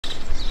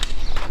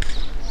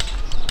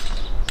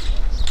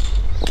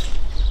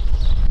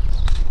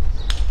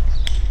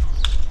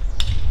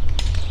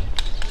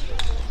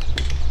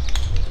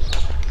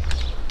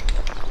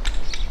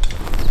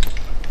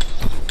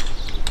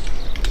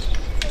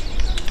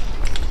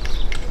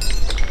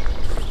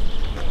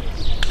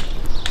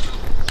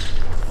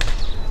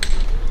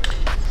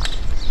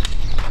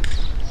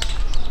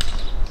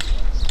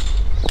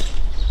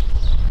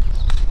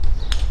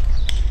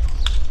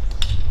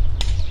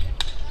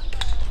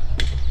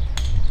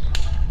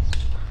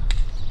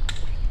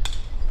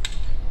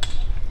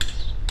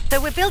So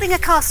we're building a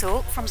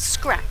castle from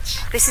scratch.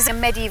 This is a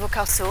medieval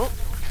castle.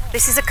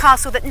 This is a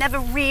castle that never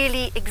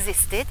really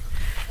existed,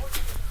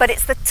 but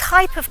it's the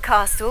type of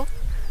castle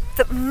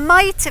that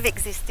might have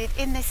existed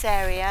in this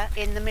area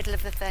in the middle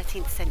of the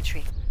 13th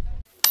century.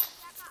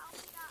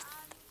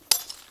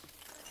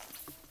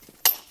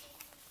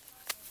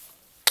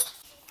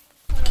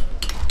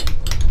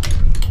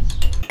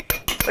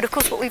 But of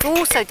course what we've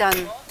also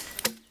done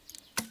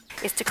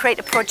is to create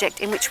a project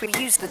in which we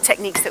use the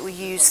techniques that we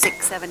used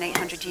 600, 700,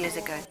 800 years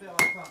ago.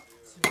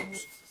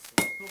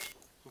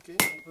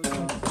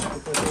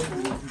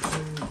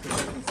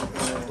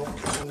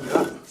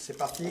 C'est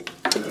parti.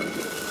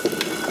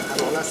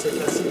 Alors là c'est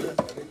facile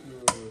avec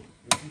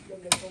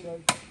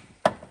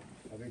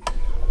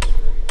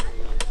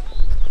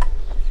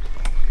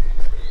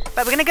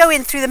But we're going to go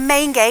in through the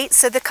main gate.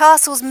 So the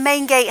castle's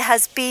main gate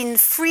has been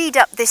freed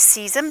up this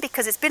season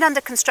because it's been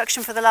under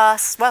construction for the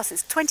last, well,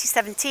 since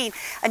 2017.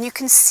 And you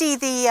can see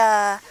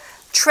the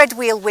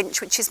treadmill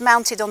winch, which is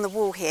mounted on the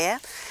wall here.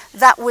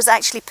 That was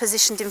actually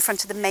positioned in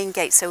front of the main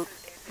gate. So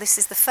this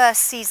is the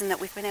first season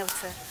that we've been able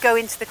to go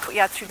into the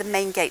courtyard through the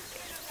main gate.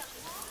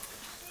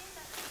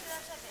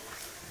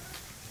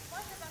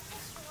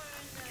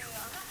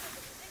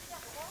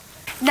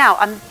 Now,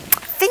 I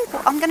think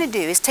what I'm going to do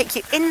is take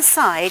you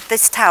inside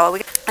this tower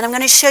and I'm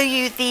going to show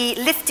you the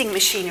lifting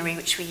machinery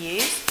which we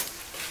use.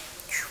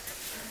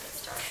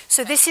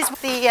 So this is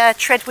the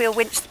treadmill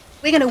winch.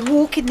 We're going to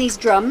walk in these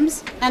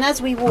drums, and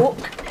as we walk,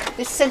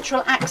 this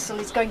central axle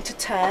is going to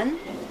turn,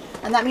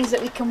 and that means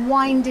that we can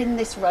wind in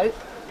this rope.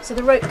 So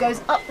the rope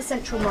goes up the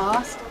central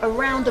mast,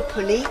 around a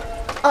pulley,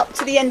 up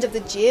to the end of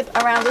the jib,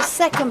 around a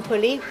second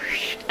pulley,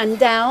 and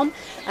down,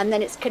 and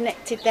then it's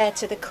connected there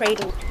to the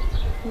cradle.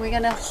 We're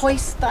going to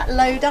hoist that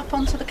load up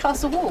onto the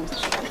castle wall.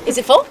 Is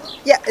it full?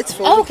 Yeah, it's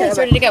full. Oh, okay, it's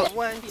ready to go.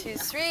 1, 2,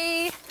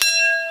 3.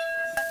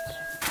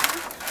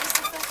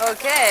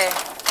 Okay.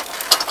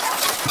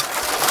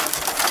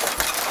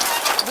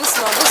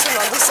 Doucement,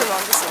 doucement,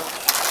 doucement, doucement.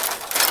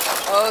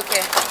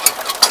 Ok.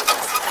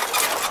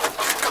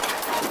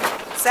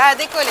 Ça a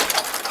décollé.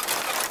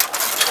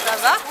 Ça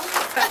va?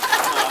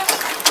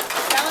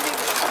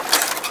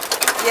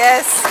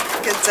 Yes,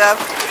 good job.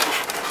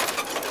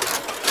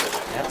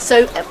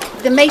 So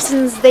the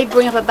masons, they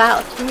bring up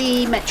about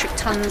 3 metric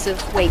tons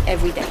of weight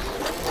every day.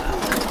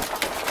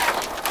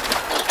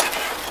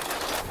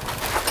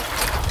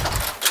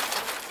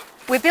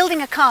 We're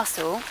building a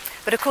castle,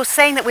 but of course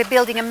saying that we're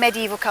building a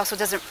medieval castle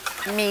doesn't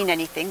mean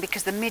anything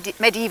because the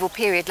medieval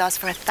period lasts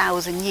for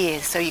 1,000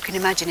 years. So you can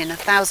imagine in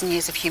 1,000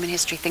 years of human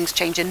history things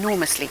change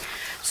enormously.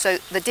 So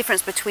the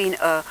difference between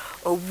a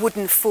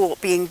wooden fort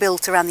being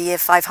built around the year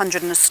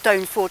 500 and a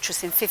stone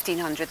fortress in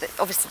 1500,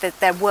 obviously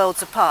they're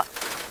worlds apart.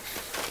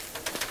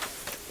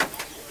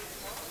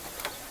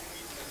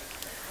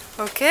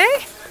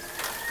 Okay.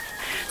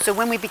 So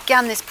when we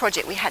began this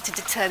project, we had to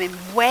determine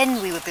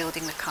when we were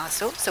building the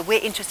castle. So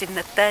we're interested in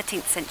the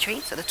 13th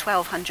century, so the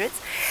 1200s.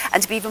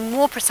 And to be even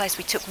more precise,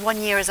 we took 1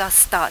 year as our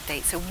start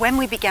date. So when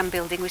we began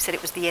building, we said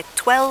it was the year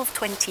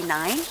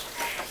 1229,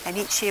 and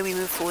each year we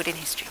move forward in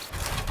history.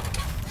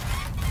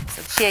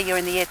 So this year you're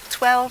in the year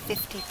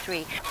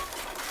 1253.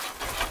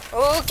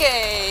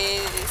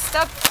 Okay,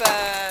 stop.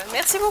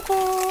 Merci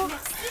beaucoup.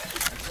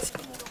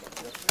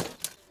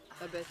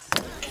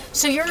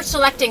 So you're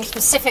selecting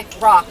specific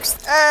rocks?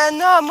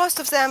 No, most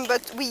of them,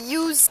 but we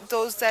use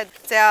those that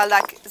they are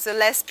like the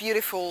less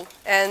beautiful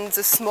and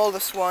the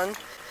smallest one.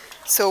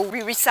 So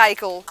we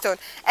recycle stone.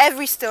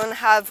 Every stone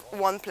have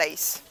one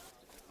place.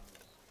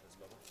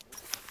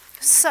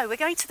 So we're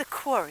going to the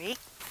quarry.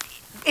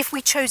 If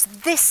we chose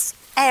this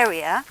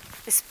area,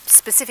 this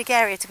specific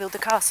area to build the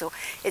castle,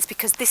 it's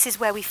because this is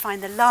where we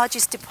find the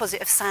largest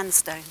deposit of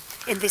sandstone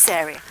in this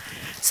area.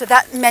 So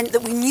that meant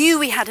that we knew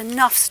we had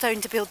enough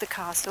stone to build the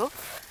castle.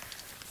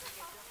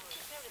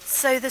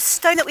 So the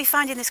stone that we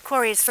find in this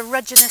quarry is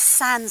ferruginous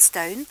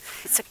sandstone.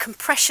 It's a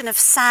compression of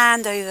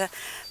sand over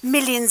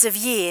millions of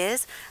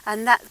years,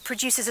 and that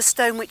produces a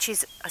stone which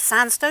is a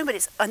sandstone, but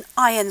it's an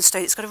iron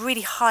stone. It's got a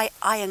really high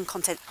iron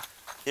content.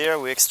 Here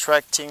we're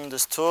extracting the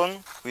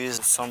stone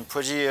with some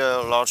pretty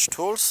large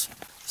tools.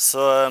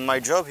 So my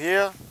job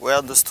here,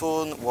 where the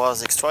stone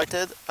was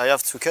extracted, I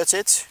have to cut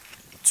it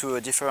to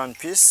a different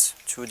piece,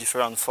 to a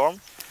different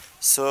form.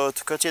 So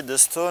to cut it the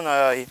stone,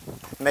 I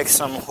make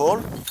some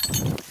hole,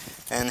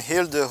 and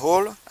here the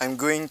hole I'm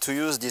going to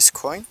use this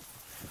coin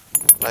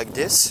like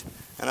this,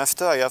 and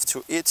after I have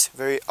to hit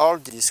very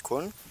hard this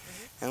coin,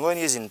 and when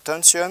it's in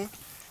tension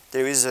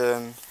there is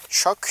a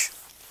shock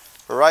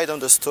right on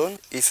the stone.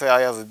 If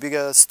I have a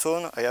bigger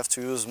stone I have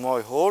to use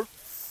more hole.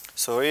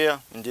 So here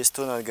in this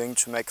stone I'm going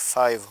to make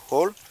 5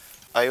 holes.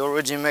 I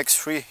already make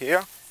 3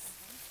 here.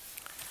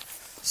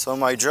 So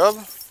my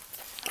job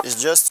is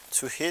just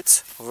to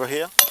hit over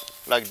here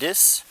like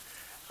this.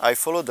 I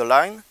follow the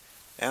line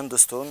and the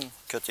stone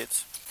cut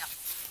it.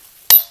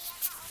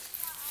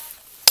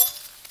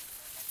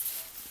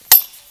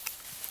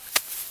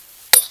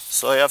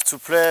 So I have to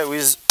play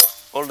with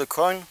all the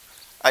coin.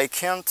 I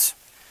can't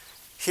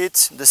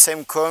hit the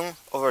same coin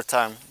over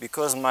time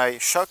because my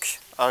shock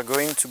are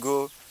going to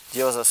go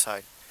the other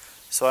side.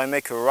 So I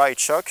make a right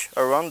chuck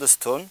around the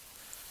stone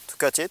to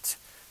cut it,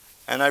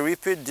 and I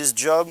repeat this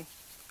job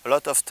a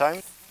lot of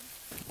time.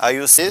 I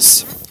use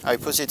this, I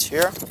put it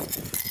here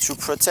to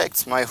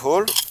protect my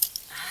hole,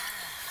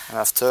 and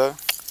after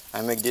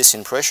I make this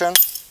impression,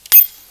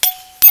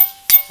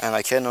 and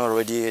I can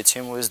already hit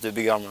him with the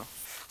big hammer.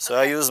 So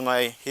I use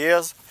my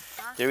ears.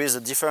 There is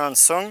a different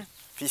song,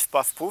 piff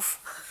puff poof.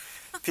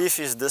 Piff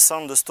is the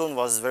sound the stone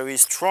was very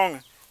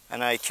strong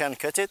and I can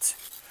cut it.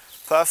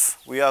 Puff,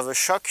 we have a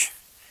shock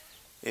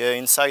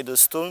inside the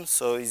stone,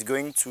 so it's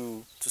going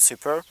to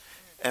separate.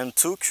 And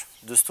took,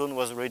 the stone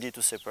was ready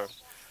to separate.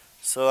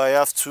 So I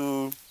have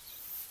to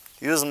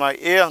use my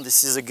ear.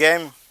 This is a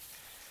game.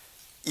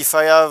 If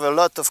I have a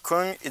lot of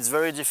coin, it's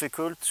very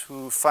difficult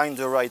to find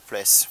the right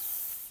place.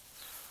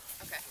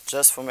 Okay.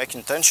 Just for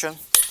making tension.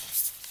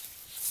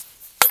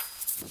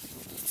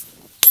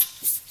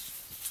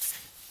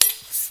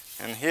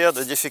 And here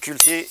the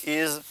difficulty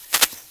is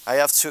I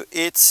have to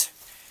hit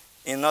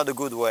in not a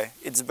good way.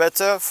 It's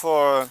better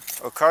for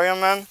a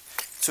quarryman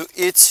to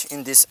hit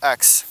in this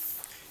axe.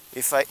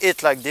 If I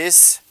hit like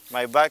this,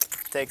 my back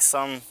takes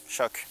some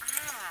shock.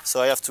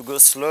 So I have to go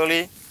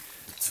slowly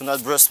to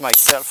not burst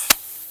myself.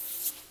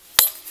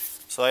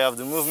 So I have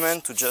the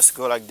movement to just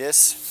go like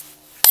this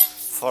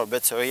for a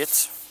better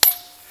hit.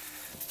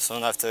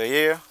 So after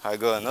here, I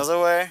go another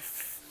way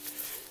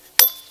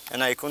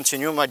and I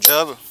continue my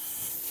job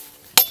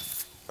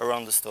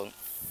around the stone.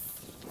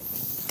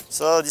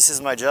 So this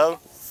is my job.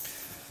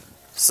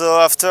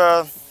 So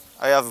after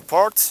I have a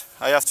part,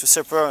 I have to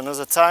separate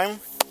another time.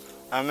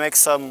 I make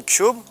some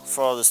cube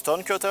for the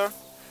stone cutter,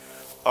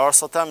 or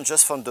sometimes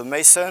just from the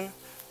mason,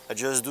 I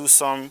just do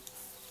some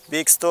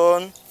big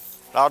stone,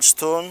 large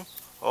stone,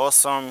 or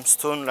some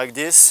stone like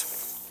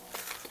this,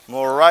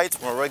 more right,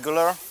 more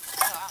regular,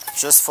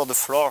 just for the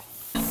floor.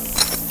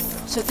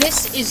 So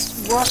this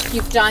is work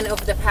you've done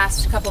over the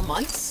past couple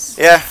months?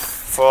 Yeah,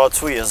 for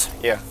 2 years,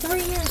 yeah.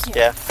 3 years here?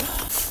 Yeah.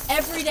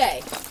 Every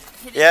day?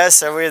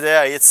 Yes, every day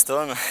I hit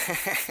stone.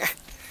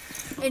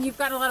 And you've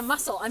got a lot of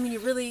muscle. I mean, you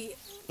really...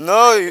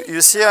 No,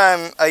 you see,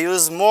 I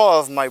use more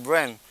of my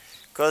brain,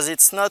 because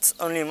it's not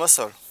only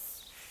muscle.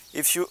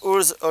 If you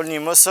use only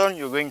muscle,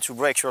 you're going to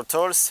break your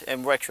toes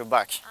and break your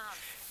back.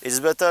 It's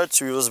better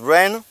to use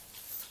brain,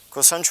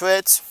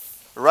 concentrate,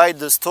 ride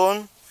the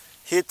stone,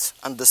 hit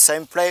on the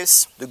same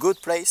place, the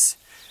good place,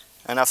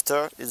 and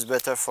after it's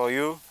better for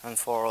you and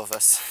for all of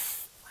us.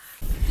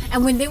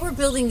 And when they were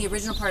building the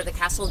original part of the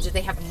castle, did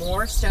they have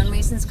more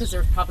stonemasons because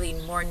there's probably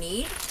more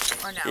need,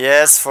 or no?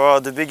 Yes, for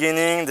the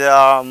beginning there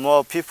are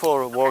more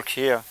people work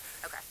here.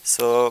 Okay.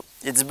 So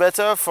it's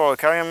better for a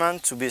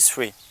quarryman to be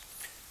 3,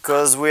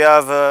 because we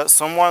have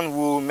someone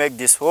who make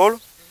this hole,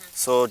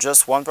 so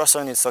just one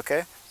person is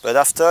okay. But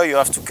after you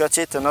have to cut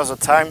it another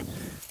time,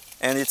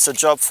 and it's a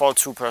job for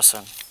 2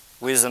 persons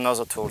with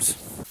another tools.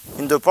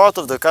 In the part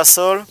of the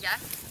castle,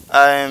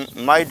 Yeah.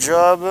 my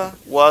job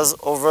was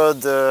over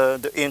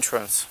the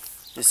entrance.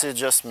 This is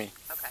just me,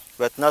 Okay.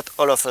 but not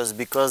all of us,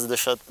 because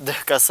the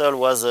castle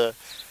was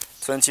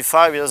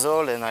 25 years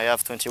old and I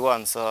have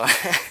 21, so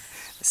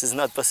this is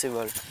not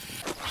possible.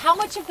 How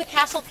much of the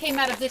castle came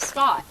out of this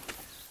spot?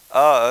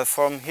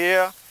 From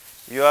here,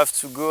 you have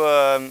to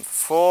go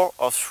 4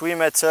 or 3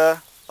 meters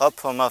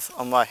up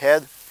on my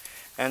head,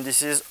 and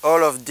this is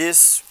all of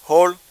this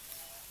hole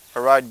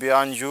right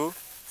behind you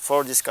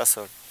for this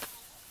castle.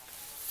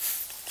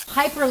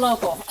 Hyper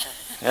local.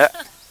 Yeah.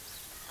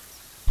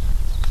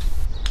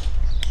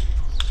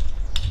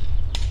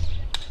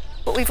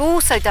 What we've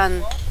also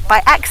done,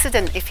 by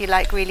accident if you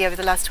like, really over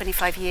the last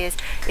 25 years,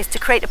 is to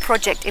create a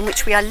project in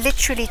which we are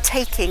literally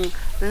taking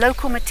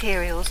local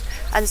materials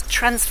and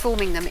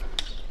transforming them.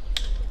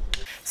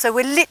 So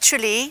we're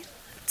literally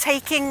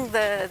taking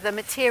the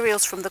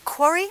materials from the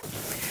quarry.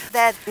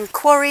 They're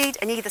quarried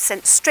and either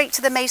sent straight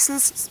to the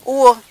masons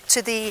or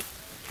to the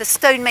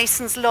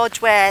stonemasons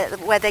lodge where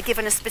they're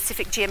given a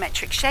specific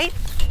geometric shape.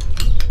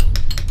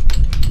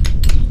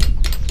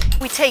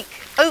 We take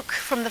oak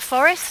from the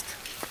forest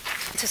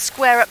to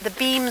square up the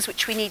beams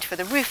which we need for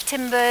the roof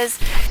timbers,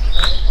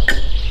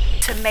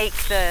 to make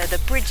the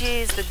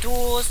bridges, the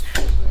doors.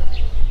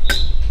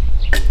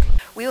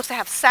 We also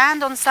have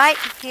sand on site.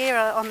 Here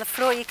on the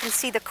floor you can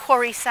see the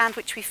quarry sand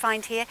which we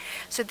find here.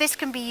 So this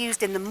can be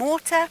used in the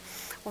mortar.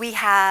 We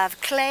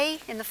have clay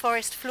in the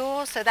forest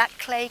floor, so that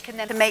clay can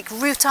then make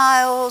roof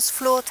tiles,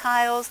 floor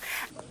tiles,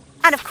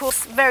 and of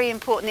course, very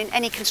important in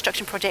any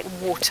construction project,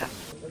 water.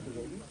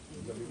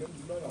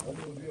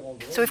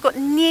 So we've got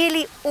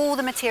nearly all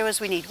the materials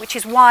we need, which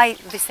is why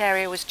this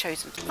area was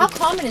chosen. How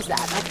common is that?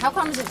 Like, how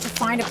common is it to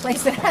find a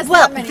place that has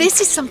Well, that many this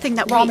is something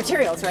that raw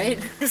materials, right?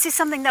 This is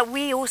something that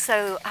we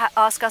also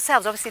ask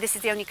ourselves. Obviously, this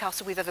is the only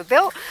castle we've ever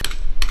built.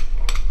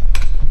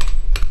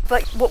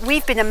 But what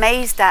we've been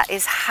amazed at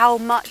is how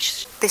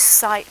much this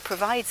site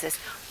provides us.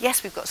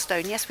 Yes, we've got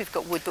stone, yes, we've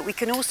got wood, but we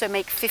can also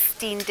make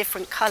 15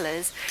 different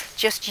colours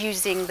just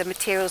using the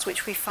materials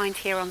which we find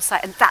here on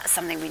site, and that's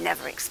something we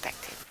never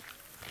expected.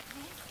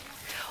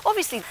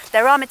 Obviously,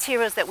 there are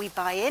materials that we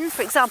buy in.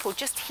 For example,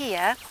 just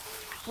here,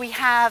 we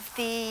have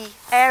the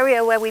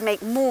area where we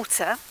make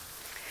mortar.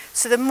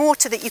 So the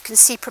mortar that you can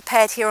see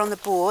prepared here on the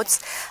boards,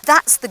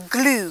 that's the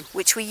glue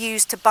which we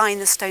use to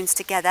bind the stones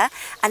together,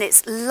 and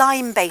it's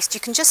lime based. You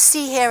can just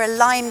see here a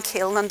lime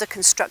kiln under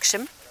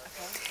construction.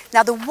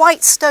 Now the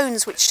white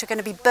stones which are going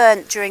to be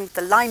burnt during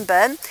the lime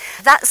burn,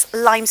 that's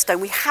limestone.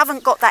 We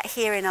haven't got that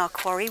here in our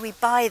quarry, we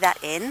buy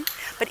that in.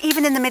 But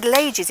even in the Middle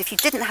Ages, if you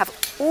didn't have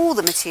all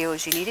the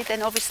materials you needed,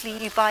 then obviously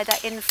you buy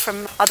that in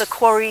from other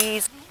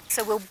quarries.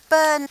 So we'll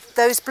burn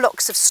those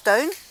blocks of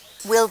stone.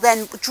 We'll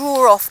then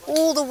draw off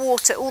all the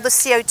water, all the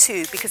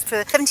CO2, because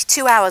for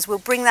 72 hours we'll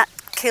bring that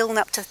kiln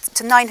up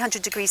to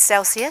 900 degrees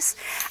Celsius,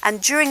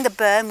 and during the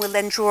burn we'll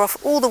then draw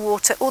off all the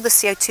water, all the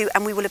CO2,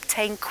 and we will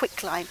obtain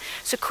quicklime.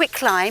 So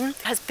quicklime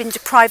has been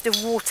deprived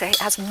of water. It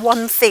has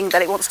one thing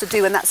that it wants to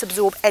do, and that's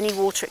absorb any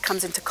water it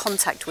comes into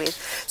contact with.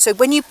 So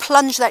when you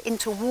plunge that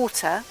into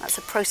water, that's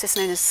a process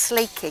known as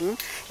slaking,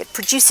 it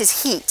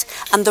produces heat,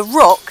 and the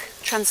rock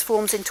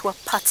transforms into a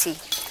putty.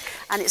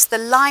 And it's the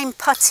lime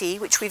putty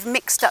which we've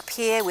mixed up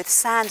here with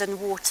sand and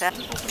water.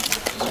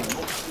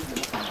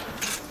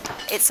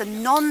 It's a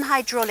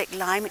non-hydraulic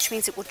lime, which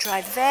means it will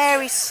dry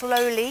very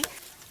slowly,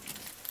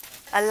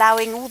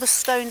 allowing all the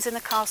stones in the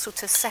castle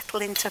to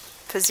settle into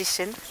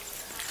position.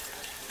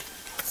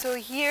 So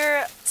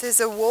here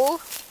there's a wall,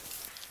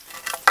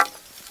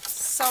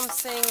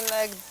 something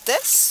like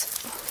this.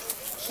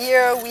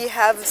 Here we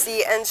have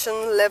the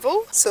ancient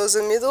level, so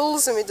the middle,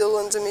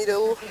 and the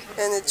middle,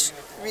 and it's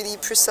really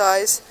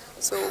precise.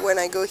 So when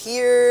I go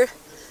here,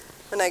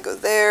 when I go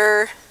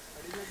there,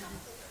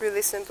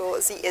 really simple.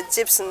 The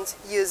Egyptians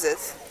use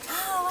it.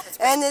 Oh,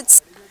 and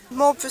it's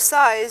more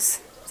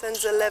precise than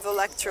the level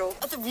actual.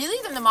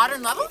 really? Than the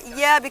modern level?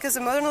 Yeah, because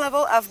the modern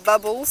level have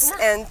bubbles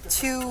and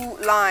two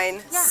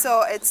lines,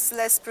 so it's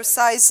less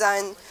precise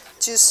than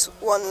just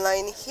one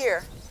line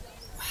here.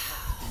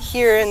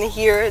 Here and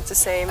here it's the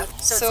same.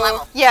 So it's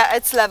level? Yeah,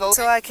 it's level.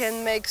 So I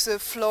can make the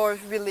floor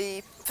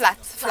really flat.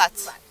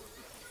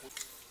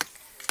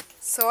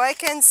 So I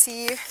can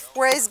see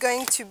where is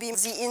going to be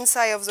the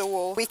inside of the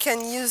wall. We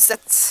can use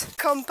that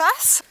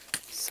compass.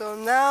 So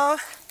now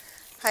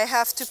I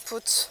have to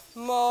put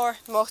more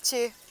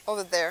mortar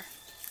over there.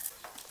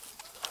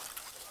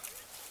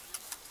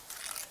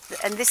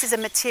 And this is a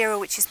material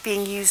which is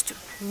being used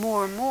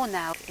more and more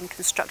now in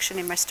construction,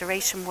 in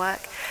restoration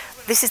work.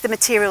 This is the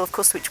material, of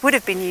course, which would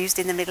have been used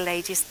in the Middle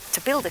Ages to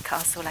build a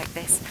castle like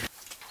this.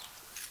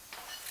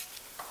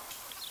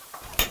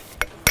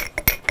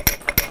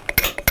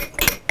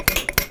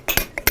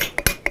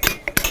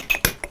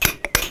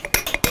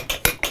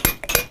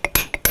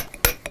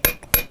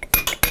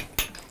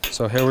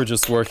 So here we're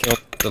just working on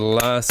the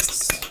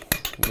last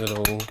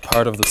little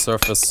part of the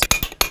surface,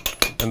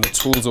 and the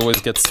tools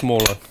always get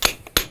smaller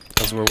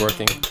as we're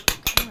working.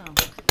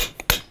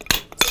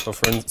 So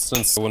for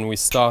instance, when we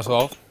start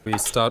off, we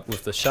start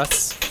with the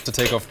chasse to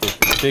take off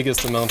the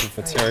biggest amount of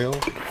material,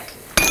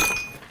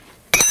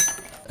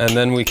 and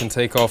then we can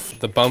take off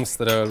the bumps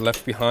that are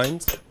left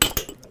behind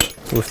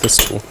with this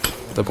tool,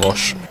 the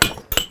broche.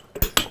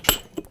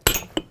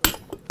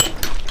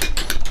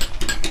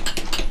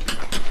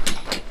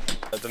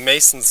 The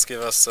masons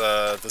give us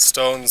the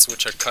stones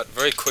which are cut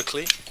very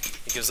quickly.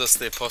 It gives us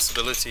the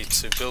possibility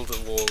to build the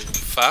wall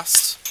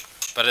fast,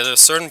 but at a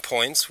certain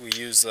point we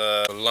use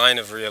a line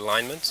of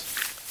realignment.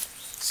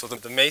 So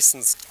the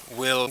masons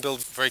will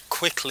build very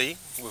quickly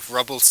with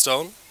rubble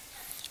stone.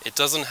 It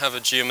doesn't have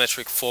a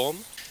geometric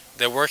form.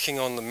 They're working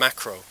on the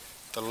macro,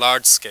 the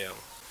large scale.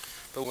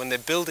 But when they're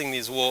building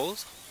these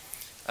walls,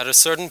 at a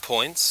certain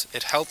point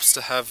it helps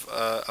to have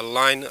a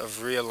line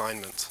of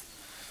realignment.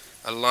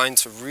 A line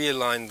to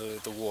realign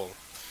the wall.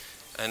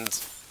 And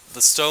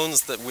the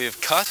stones that we have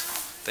cut,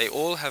 they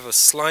all have a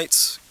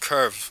slight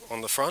curve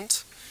on the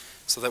front,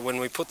 so that when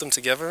we put them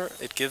together,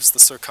 it gives the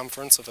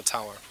circumference of a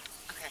tower.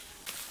 Okay.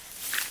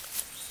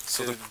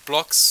 So the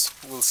blocks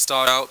will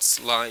start out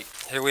like,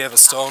 here we have a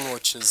stone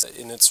which is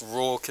in its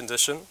raw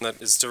condition,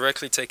 that is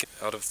directly taken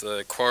out of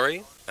the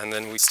quarry, and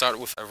then we start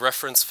with a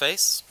reference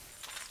face.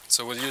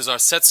 So we'll use our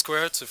set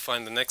square to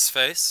find the next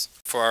face.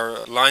 For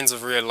our lines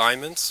of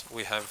realignment,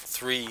 we have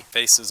 3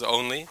 faces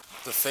only.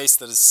 The face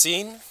that is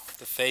seen,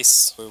 the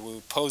face where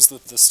we pose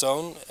the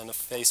stone, and a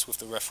face with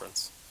the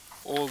reference.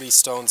 All these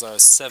stones are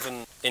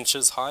 7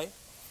 inches high,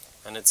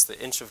 and it's the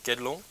inch of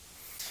Guédelon.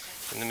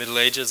 In the Middle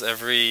Ages,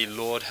 every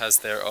lord has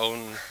their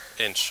own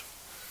inch.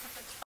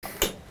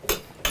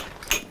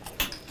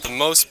 The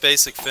most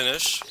basic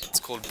finish, it's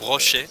called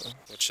brochet,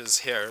 which is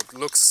here. It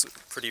looks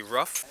pretty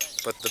rough,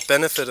 but the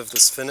benefit of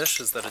this finish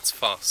is that it's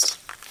fast.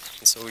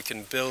 And so we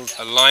can build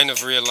a line of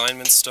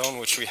realignment stone,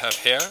 which we have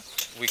here.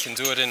 We can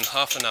do it in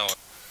half an hour.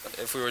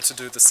 If we were to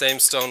do the same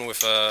stone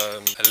with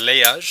a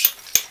layage,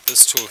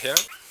 this tool here,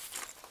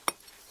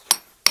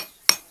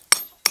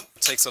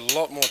 it takes a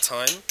lot more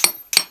time.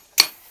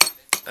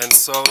 And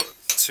so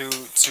to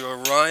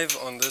arrive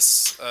on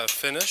this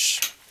finish,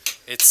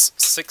 it's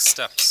 6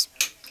 steps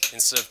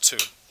instead of 2.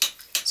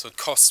 So it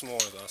costs more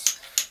of us.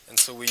 And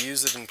so we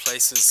use it in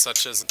places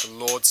such as the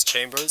Lord's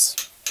chambers,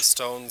 the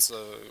stones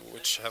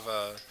which have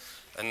a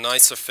a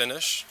nicer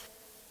finish.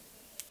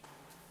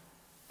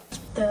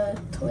 The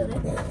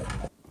toilet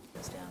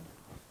goes down.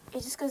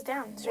 It just goes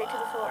down straight to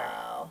the floor.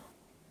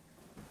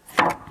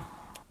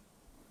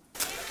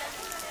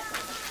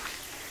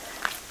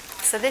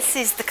 So this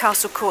is the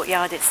castle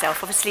courtyard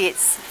itself. Obviously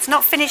it's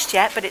not finished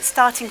yet, but it's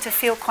starting to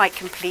feel quite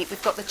complete.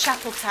 We've got the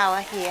chapel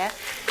tower here.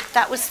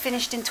 That was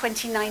finished in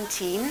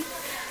 2019.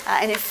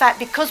 And in fact,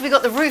 because we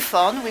got the roof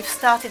on, we've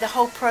started a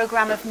whole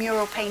program of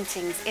mural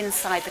paintings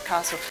inside the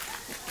castle.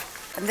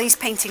 And these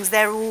paintings,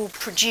 they're all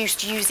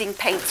produced using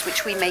paints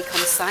which we make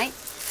on site.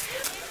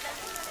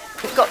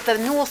 We've got the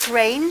North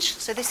Range,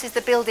 so this is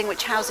the building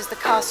which houses the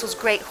castle's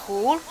Great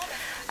Hall.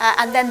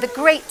 And then the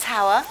Great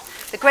Tower.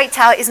 The Great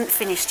Tower isn't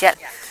finished yet.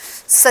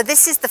 So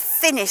this is the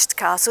finished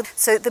castle.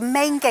 So the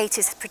main gate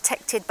is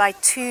protected by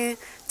two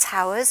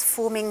towers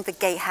forming the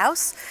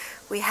gatehouse.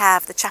 We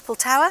have the chapel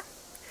tower,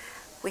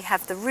 we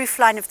have the roof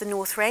line of the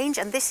North Range,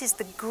 and this is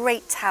the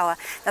Great Tower.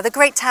 Now the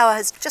Great Tower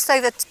has just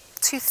over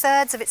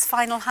 2/3 of its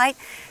final height.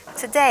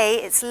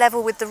 Today it's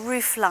level with the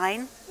roof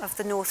line of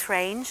the North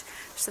Range,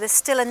 so there's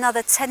still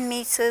another 10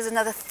 metres,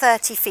 another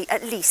 30 feet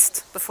at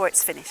least before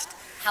it's finished.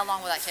 How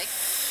long will that take?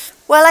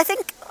 Well, I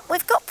think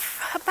we've got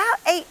about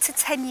 8 to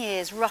 10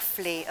 years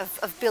roughly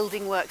of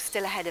building work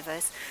still ahead of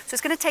us. So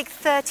it's going to take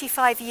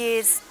 35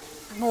 years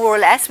more or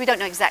less. We don't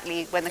know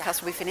exactly when the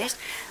castle will be finished.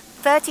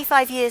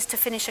 35 years to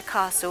finish a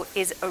castle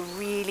is a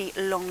really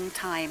long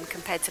time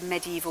compared to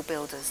medieval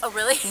builders. Oh,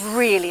 really?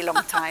 Really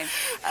long time.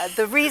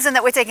 The reason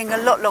that we're taking a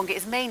lot longer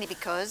is mainly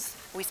because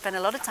we spend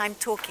a lot of time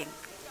talking.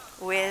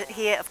 We're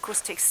here, of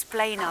course, to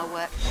explain our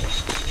work.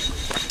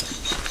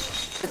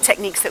 The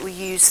techniques that we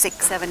used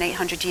 600, 700,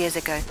 800 years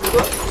ago.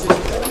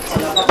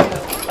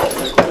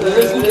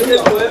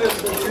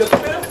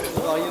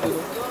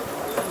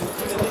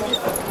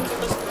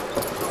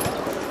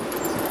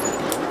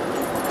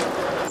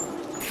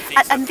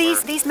 And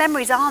these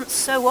memories aren't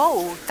so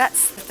old.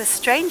 That's the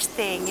strange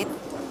thing.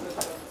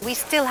 We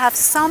still have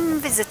some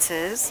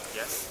visitors,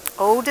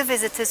 older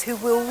visitors, who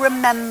will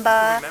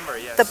remember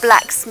the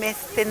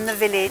blacksmith in the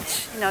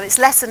village. You know, it's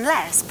less and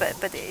less,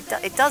 but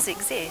it does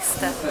exist.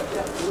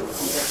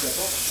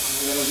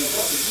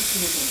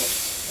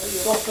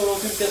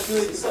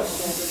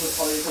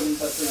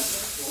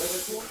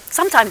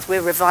 Sometimes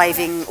we're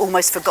reviving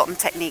almost forgotten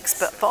techniques,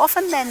 but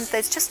often then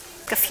there's just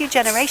a few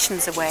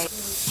generations away.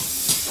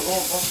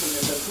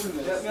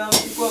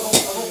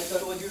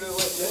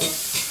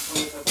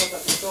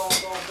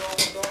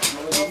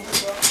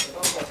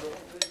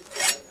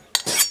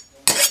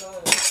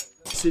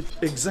 C'est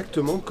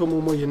exactement comme au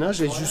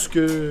Moyen-Âge et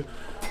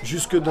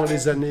jusque dans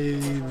les années,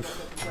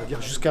 on va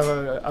dire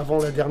jusqu'avant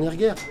la dernière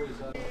guerre.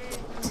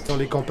 Dans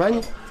les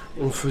campagnes,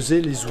 on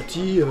faisait les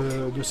outils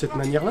de cette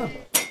manière-là.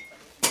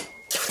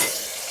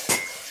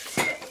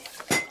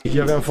 Il y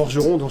avait un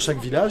forgeron dans chaque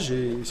village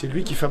et c'est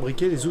lui qui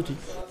fabriquait les outils.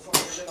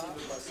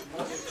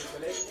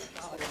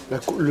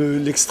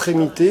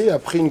 L'extrémité a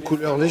pris une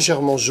couleur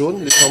légèrement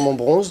jaune, légèrement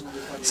bronze.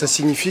 Ça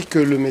signifie que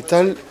le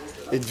métal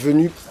est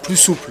devenu plus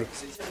souple.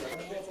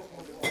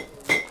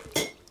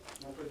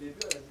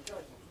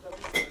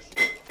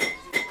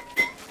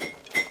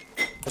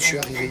 Quand je suis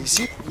arrivé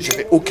ici,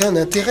 j'avais aucun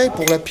intérêt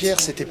pour la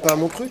pierre, c'était pas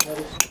mon truc.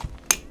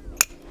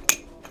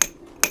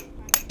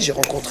 J'ai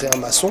rencontré un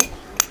maçon,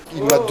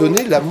 il m'a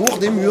donné l'amour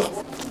des murs.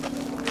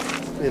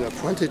 Et la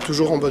pointe est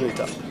toujours en bon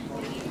état.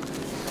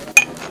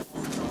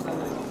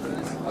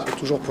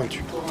 C'est toujours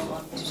pointu.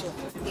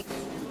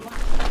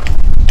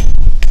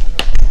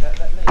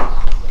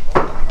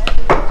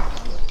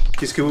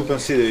 Qu'est-ce que vous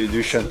pensez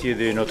du chantier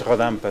de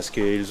Notre-Dame? Parce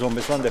qu'ils ont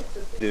besoin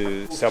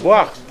de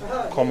savoir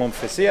comment on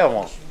faisait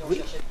avant.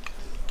 Oui.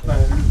 Le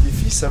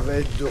défi, ça va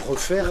être de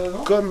refaire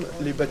comme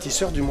les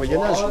bâtisseurs du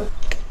Moyen-Âge.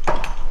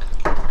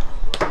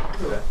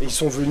 Et ils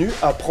sont venus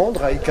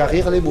apprendre à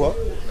équarrir les bois.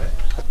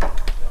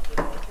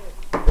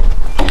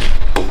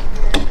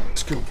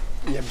 Parce qu'il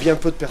y a bien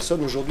peu de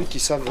personnes aujourd'hui qui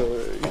savent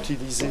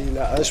utiliser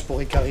la hache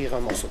pour équarrir un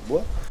morceau de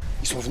bois.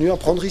 Ils sont venus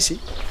apprendre ici.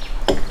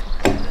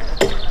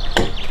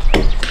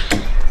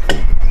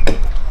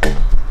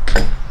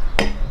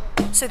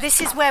 So this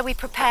is where we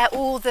prepare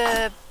all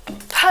the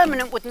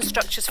permanent wooden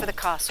structures for the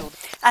castle.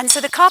 And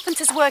so the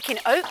carpenters work in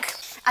oak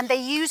and they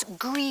use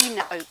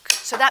green oak.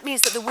 So that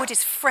means that the wood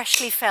is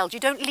freshly felled. You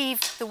don't leave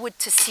the wood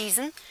to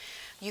season.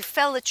 You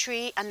fell the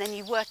tree and then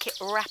you work it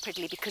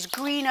rapidly because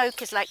green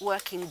oak is like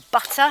working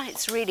butter.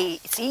 It's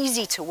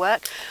easy to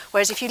work.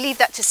 Whereas if you leave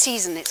that to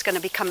season, it's going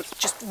to become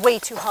just way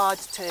too hard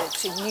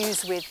to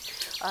use with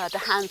the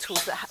hand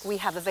tools that we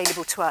have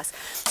available to us.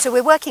 So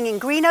we're working in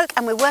green oak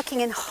and we're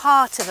working in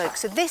heart of oak.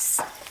 So this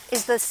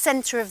is the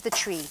center of the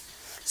tree.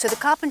 So the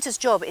carpenter's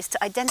job is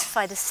to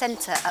identify the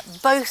center at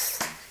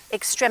both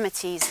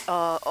extremities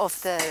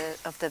of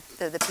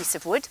the piece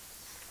of wood.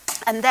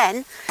 And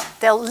then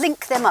they'll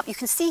link them up. You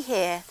can see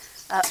here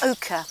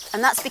ochre,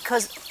 and that's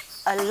because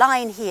a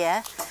line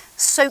here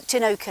soaked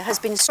in ochre has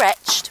been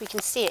stretched. We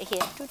can see it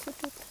here.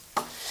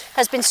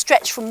 Has been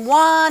stretched from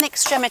one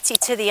extremity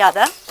to the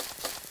other.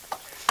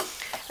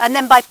 And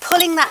then by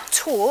pulling that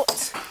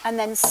taut and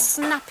then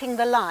snapping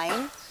the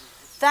line,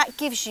 that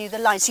gives you the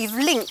line. So you've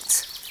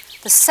linked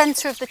the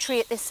centre of the tree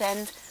at this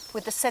end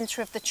with the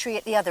centre of the tree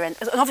at the other end.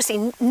 And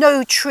obviously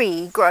no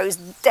tree grows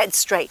dead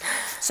straight.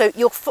 So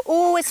you're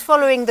always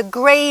following the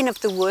grain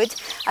of the wood,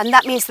 and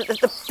that means that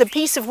the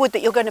piece of wood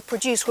that you're going to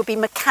produce will be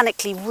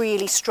mechanically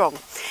really strong.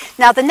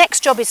 Now the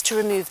next job is to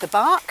remove the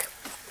bark,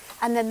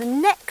 and then the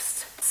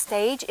next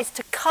stage is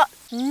to cut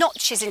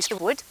notches into the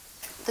wood.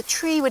 The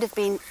tree would have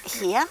been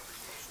here,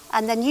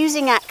 and then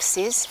using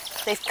axes,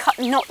 they've cut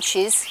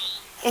notches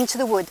into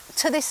the wood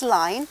to this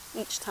line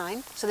each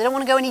time. So they don't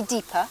want to go any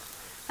deeper.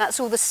 That's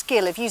all the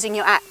skill of using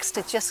your axe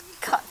to just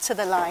cut to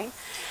the line.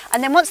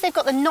 And then once they've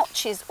got the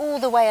notches all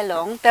the way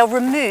along, they'll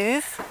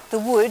remove the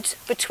wood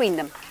between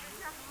them.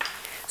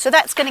 So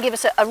that's going to give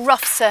us a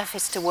rough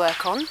surface to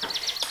work on.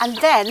 And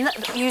then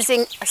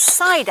using a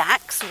side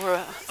axe or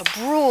a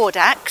broad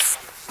axe,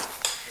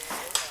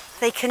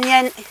 they can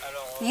then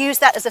use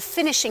that as a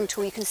finishing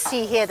tool. You can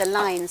see here the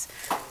lines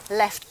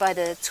left by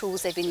the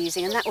tools they've been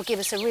using, and that will give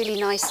us a really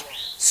nice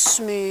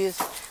smooth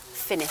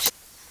finish.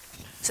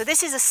 So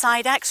this is a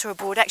side axe or a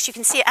broad axe. You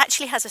can see it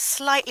actually has a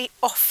slightly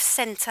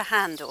off-centre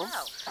handle.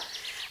 Wow.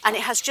 And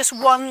it has just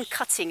one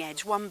cutting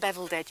edge, one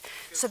beveled edge.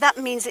 So that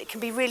means it can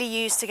be really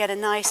used to get a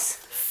nice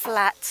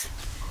flat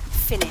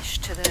finish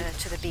to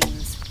the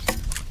beams.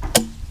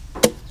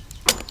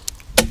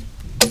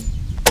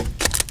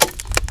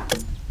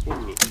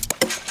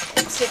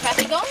 C'est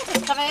fatigant de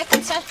travailler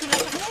comme ça toute la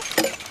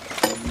journée?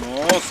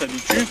 Non, on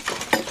s'habitue.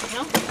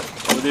 Non?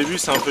 Au début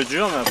c'est un peu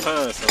dur, mais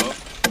après ça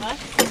va. Ouais.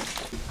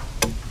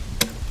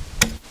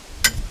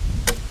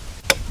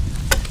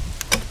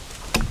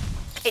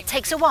 It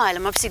takes a while,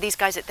 and obviously these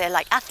guys, they're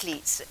like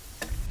athletes.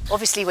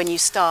 Obviously when you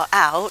start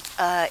out,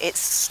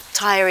 it's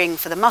tiring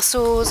for the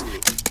muscles.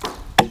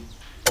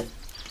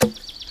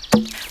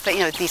 But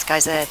you know, these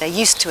guys, they're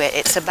used to it.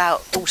 It's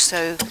about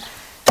also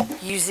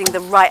using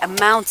the right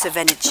amount of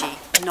energy,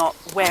 not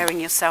wearing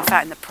yourself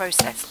out in the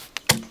process.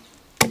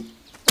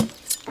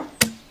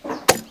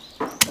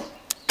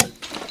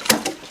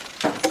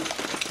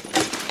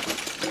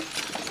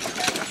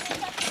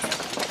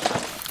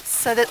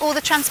 So that all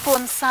the transport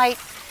on site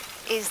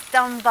is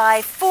done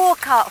by 4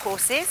 cart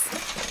horses.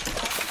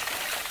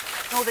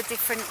 All the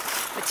different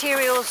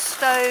materials,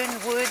 stone,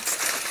 wood,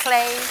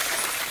 clay.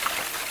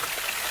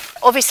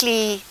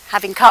 Obviously,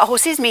 having cart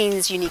horses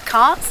means you need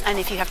carts, and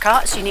if you have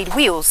carts, you need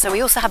wheels. So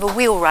we also have a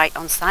wheelwright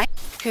on site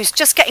who's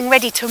just getting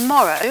ready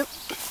tomorrow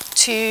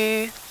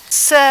to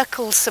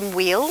circle some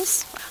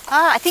wheels.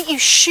 I think you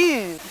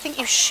shoe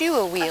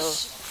a wheel.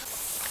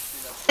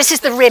 This is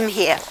the rim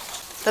here,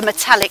 the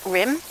metallic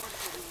rim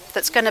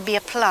that's going to be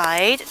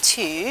applied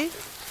to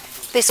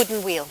this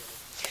wooden wheel.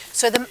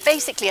 So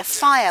basically a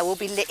fire will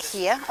be lit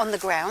here on the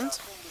ground,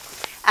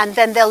 and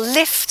then they'll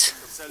lift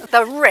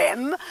the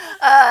rim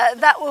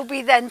that will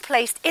be then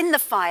placed in the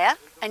fire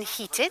and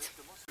heated.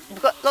 We've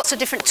got lots of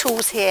different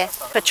tools here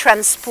for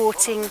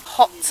transporting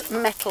hot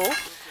metal,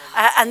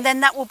 and then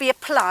that will be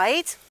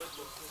applied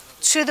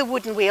to the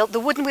wooden wheel. The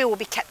wooden wheel will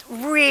be kept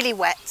really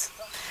wet,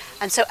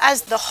 and so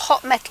as the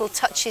hot metal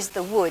touches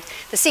the wood,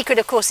 the secret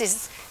of course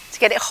is to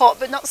get it hot,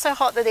 but not so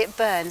hot that it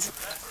burns.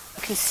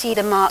 You can see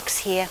the marks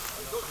here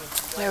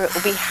where it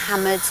will be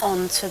hammered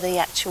onto the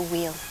actual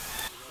wheel.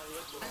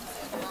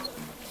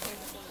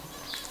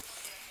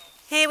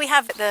 Here we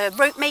have the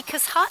rope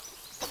maker's hut.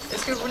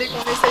 Est-ce que vous voulez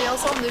qu'on essaye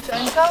ensemble de faire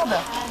une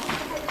corde?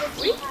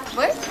 Oui?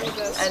 Ouais?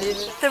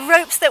 Allez. The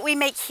ropes that we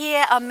make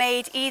here are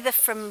made either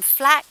from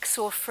flax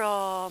or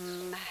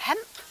from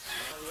hemp.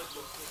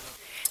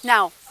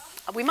 Now,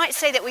 we might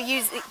say that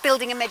we're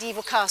building a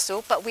medieval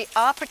castle, but we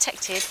are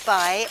protected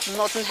by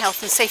modern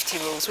health and safety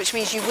rules, which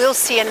means you will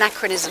see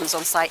anachronisms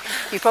on site.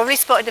 You've probably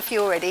spotted a few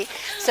already.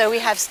 So we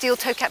have steel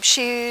toe-cap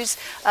shoes,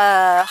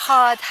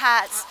 hard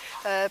hats,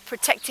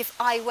 protective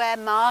eyewear,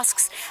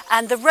 masks,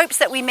 and the ropes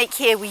that we make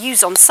here we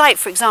use on site,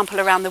 for example,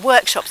 around the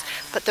workshops.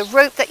 But the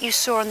rope that you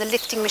saw on the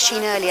lifting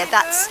machine earlier,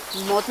 that's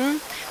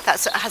modern,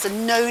 that has a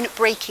known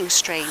breaking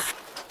strain.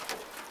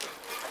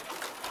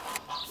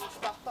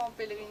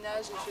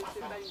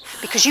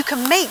 Because you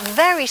can make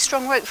very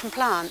strong rope from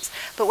plants,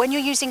 but when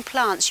you're using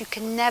plants, you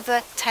can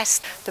never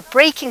test the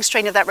breaking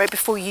strain of that rope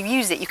before you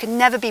use it. You can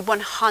never be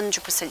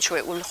 100% sure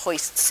it will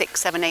hoist 600,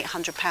 700,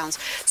 800 pounds.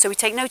 So we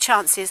take no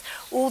chances.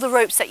 All the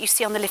ropes that you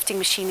see on the lifting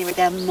machinery,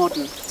 they're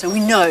modern. So we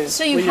know.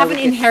 So you haven't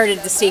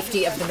inherited the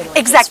safety of the Middle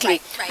Ages.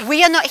 Exactly. Right.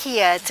 We are not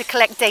here to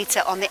collect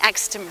data on the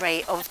accident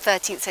rate of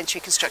 13th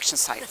century construction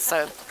sites.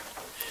 So,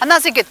 and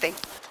that's a good thing.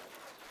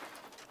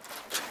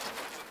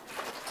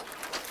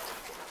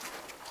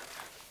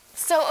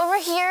 So over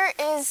here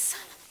is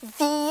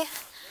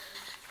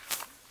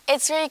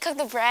it's where you cook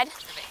the bread.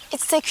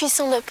 It's the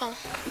cuisson de pain.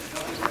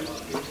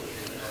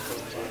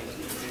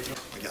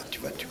 Regarde, tu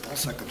vois, tu prends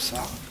ça comme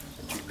ça,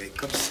 tu le mets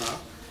comme ça,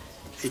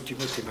 et tu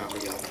mets tes mains,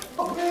 regarde.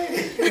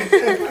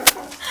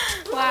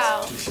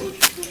 Wow.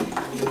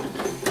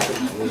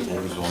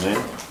 Bonne journée.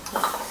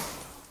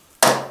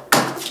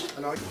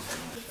 Alors,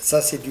 ça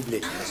c'est du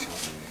blé.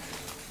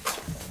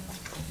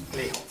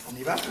 Allez, on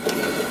y va?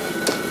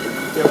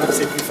 Tu vas voir que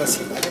c'est plus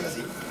facile. Allez,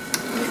 vas-y.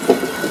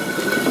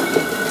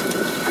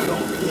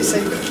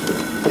 essaye.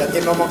 Il y a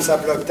des moments que ça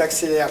bloque,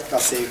 t'accélères quand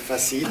c'est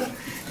facile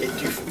et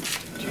tu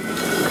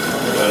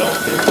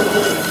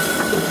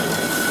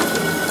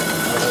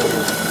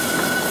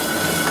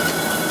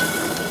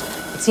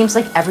It seems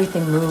like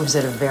everything moves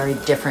at a very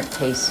different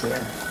pace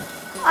here.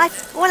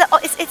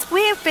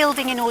 We're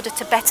building in order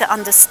to better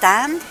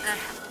understand,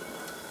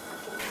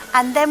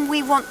 and then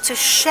we want to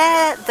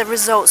share the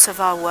results of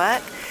our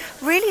work,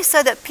 really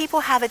so that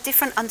people have a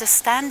different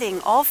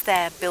understanding of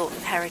their built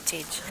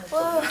heritage.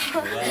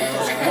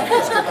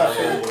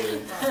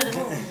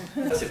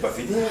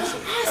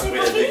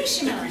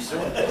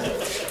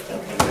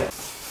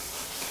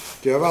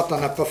 Tu vas voir,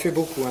 t'en as pas fait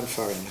beaucoup de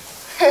farine.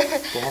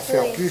 Pour en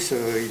faire plus,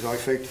 il aurait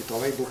fallu que tu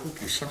travailles beaucoup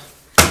plus. Hein.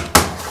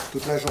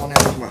 Toute la journée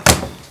avec moi.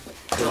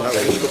 So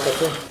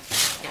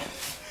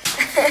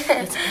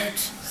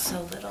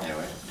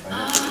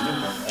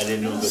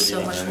little.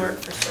 So much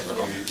work for so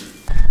little.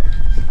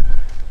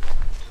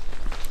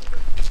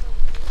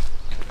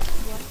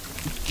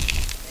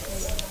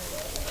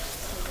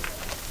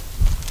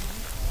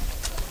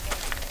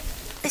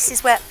 This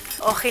is where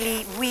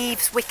Aurélie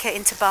weaves wicker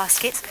into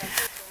baskets.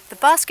 The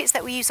baskets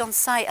that we use on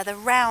site are the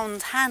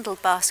round handled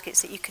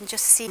baskets that you can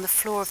just see on the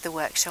floor of the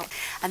workshop,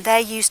 and they're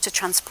used to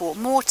transport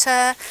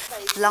mortar,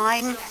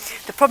 lime.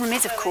 The problem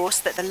is, of course,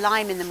 that the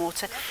lime in the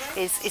mortar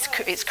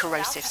is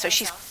corrosive, so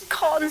she's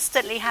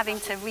constantly having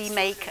to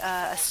remake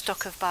a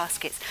stock of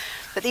baskets.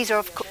 But these are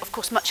of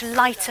course much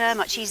lighter,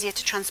 much easier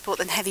to transport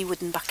than heavy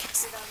wooden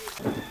buckets.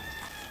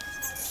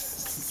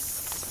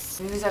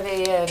 Vous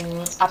avez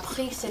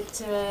appris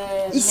cette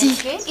Ici,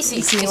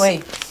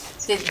 oui.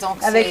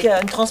 Donc avec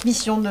une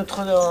transmission de notre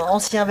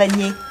ancien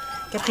vannier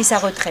qui a pris sa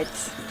retraite.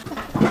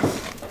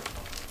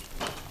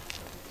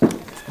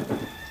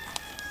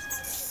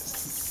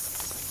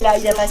 Là,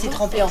 il n'a pas assez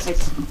trempé en fait.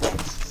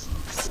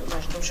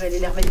 Donc je vais aller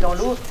les remettre dans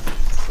l'eau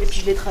et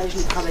puis je les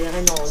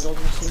travaillerai dans une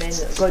semaine,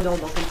 dans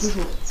quelques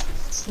jours.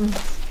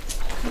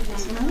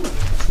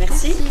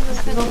 Merci.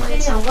 Je vous en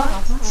prie, au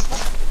revoir.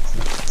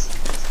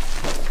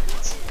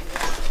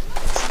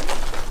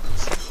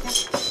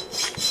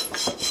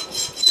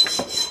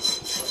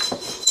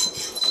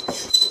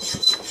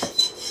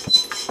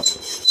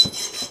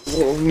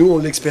 Nous, on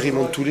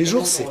l'expérimente tous les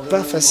jours, c'est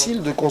pas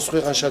facile de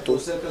construire un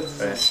château.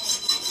 Ouais.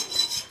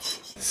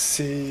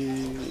 C'est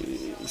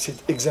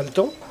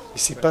exaltant, et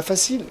c'est pas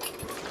facile.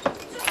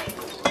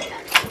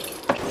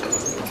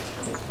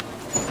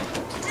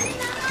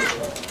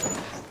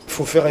 Il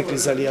faut faire avec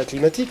les aléas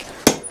climatiques.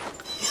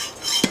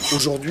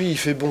 Aujourd'hui, il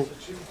fait bon.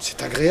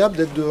 C'est agréable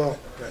d'être dehors.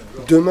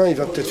 Demain, il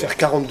va peut-être faire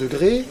 40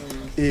 degrés,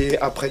 et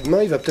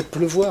après-demain, il va peut-être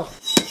pleuvoir.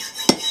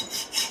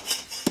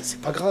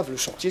 C'est pas grave, le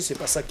chantier, c'est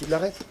pas ça qui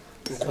l'arrête.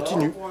 On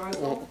continue,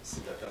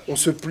 on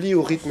se plie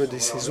au rythme des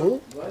saisons,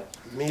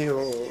 mais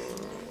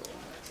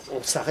on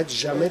ne s'arrête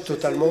jamais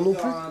totalement non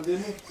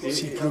plus.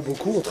 S'il pleut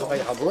beaucoup, on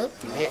travaillera moins,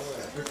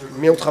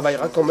 mais on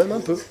travaillera quand même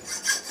un peu.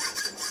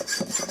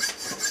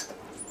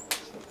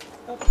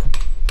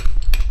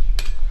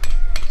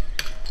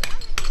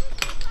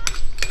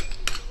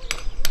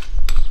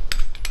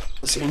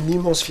 C'est une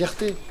immense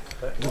fierté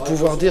de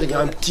pouvoir dire il y a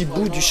un petit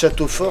bout du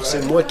château fort,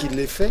 c'est moi qui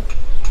l'ai fait.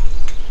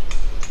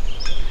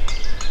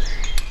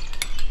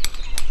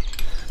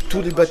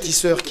 Tous les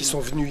bâtisseurs qui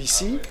sont venus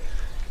ici,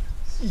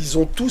 ils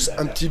ont tous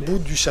un petit bout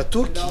du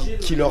château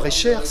qui leur est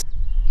cher.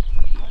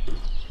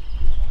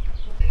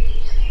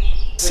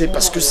 C'est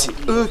parce que c'est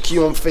eux qui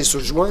ont fait ce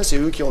joint, c'est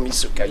eux qui ont mis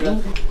ce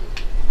caillou.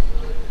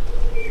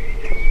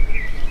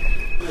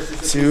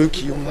 C'est eux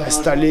qui ont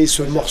installé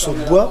ce morceau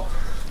de bois.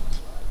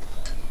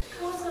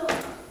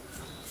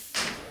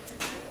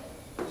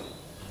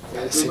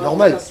 C'est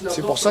normal,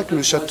 c'est pour ça que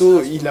le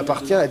château, il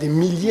appartient à des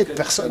milliers de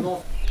personnes.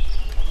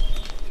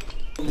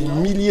 Des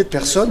milliers de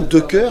personnes, de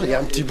cœur, il y a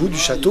un petit bout du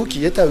château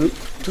qui est à eux,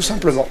 tout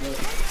simplement.